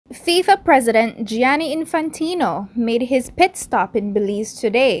FIFA President Gianni Infantino made his pit stop in Belize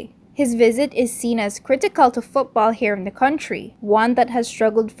today. His visit is seen as critical to football here in the country, one that has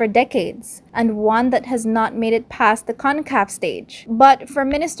struggled for decades, and one that has not made it past the CONCACAF stage. But for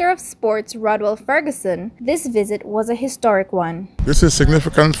Minister of Sports Rodwell Ferguson, this visit was a historic one. This is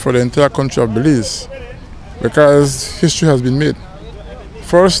significant for the entire country of Belize because history has been made.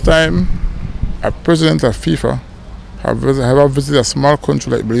 First time a president of FIFA have visited a small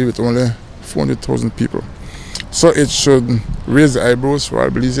country like Belize with only 400,000 people. So it should raise the eyebrows for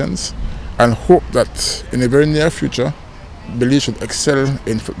our Belizeans and hope that in the very near future, Belize should excel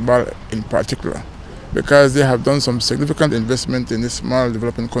in football in particular, because they have done some significant investment in this small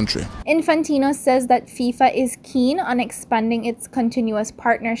developing country. Infantino says that FIFA is keen on expanding its continuous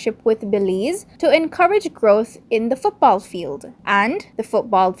partnership with Belize to encourage growth in the football field and the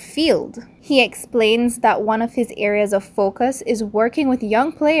football field. He explains that one of his areas of focus is working with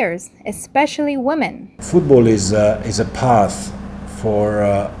young players, especially women. Football is a path for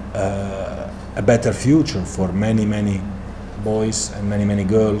a better future for many boys and many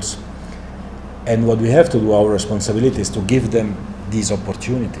girls. And what we have to do, our responsibility, is to give them these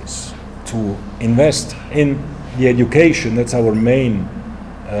opportunities, to invest in the education. That's our main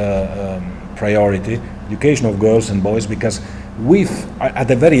priority, education of girls and boys, because at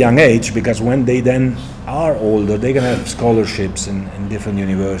a very young age, because when they then are older, they can have scholarships in different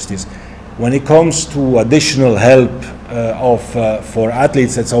universities. When it comes to additional help for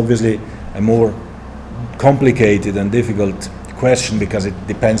athletes, that's obviously a more complicated and difficult question, because it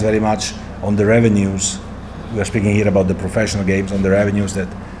depends very much on the revenues. We are speaking here about the professional games, on the revenues that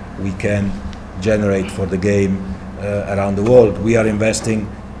we can generate for the game around the world. We are investing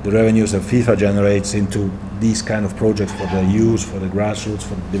the revenues that FIFA generates into these kind of projects for the youth, for the grassroots,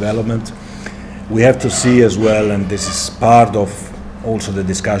 for the development. We have to see as well, and this is part of also the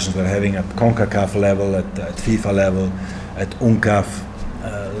discussions we're having at CONCACAF level, at FIFA level, at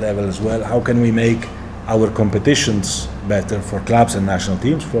UNCAF level as well, how can we make our competitions better for clubs and national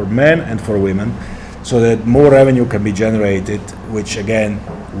teams, for men and for women, so that more revenue can be generated, which again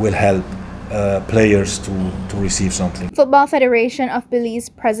will help players to receive something. Football Federation of Belize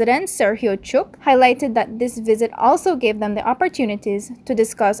President Sergio Chuk highlighted that this visit also gave them the opportunities to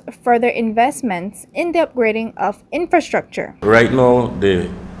discuss further investments in the upgrading of infrastructure. Right now, the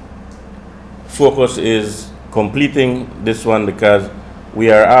focus is completing this one, because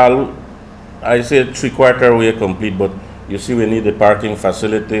we are all, I say, 3/4 way complete, but you see we need a parking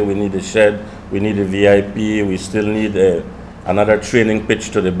facility, we need a shed, we need a VIP, we still need another training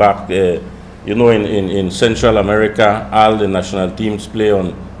pitch to the back. You know, in Central America, all the national teams play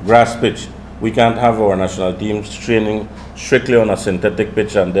on grass pitch. We can't have our national teams training strictly on a synthetic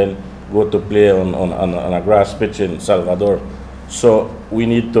pitch and then go to play on a grass pitch in Salvador. So we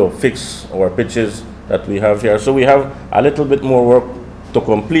need to fix our pitches that we have here. So we have a little bit more work to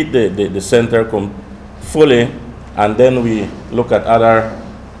complete the center fully, and then we look at other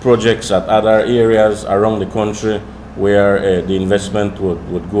projects at other areas around the country where the investment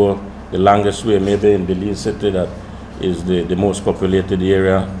would go the longest way, maybe in Belize City, that is the most populated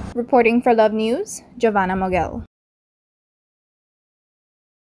area. Reporting for Love News, Giovanna Moguel.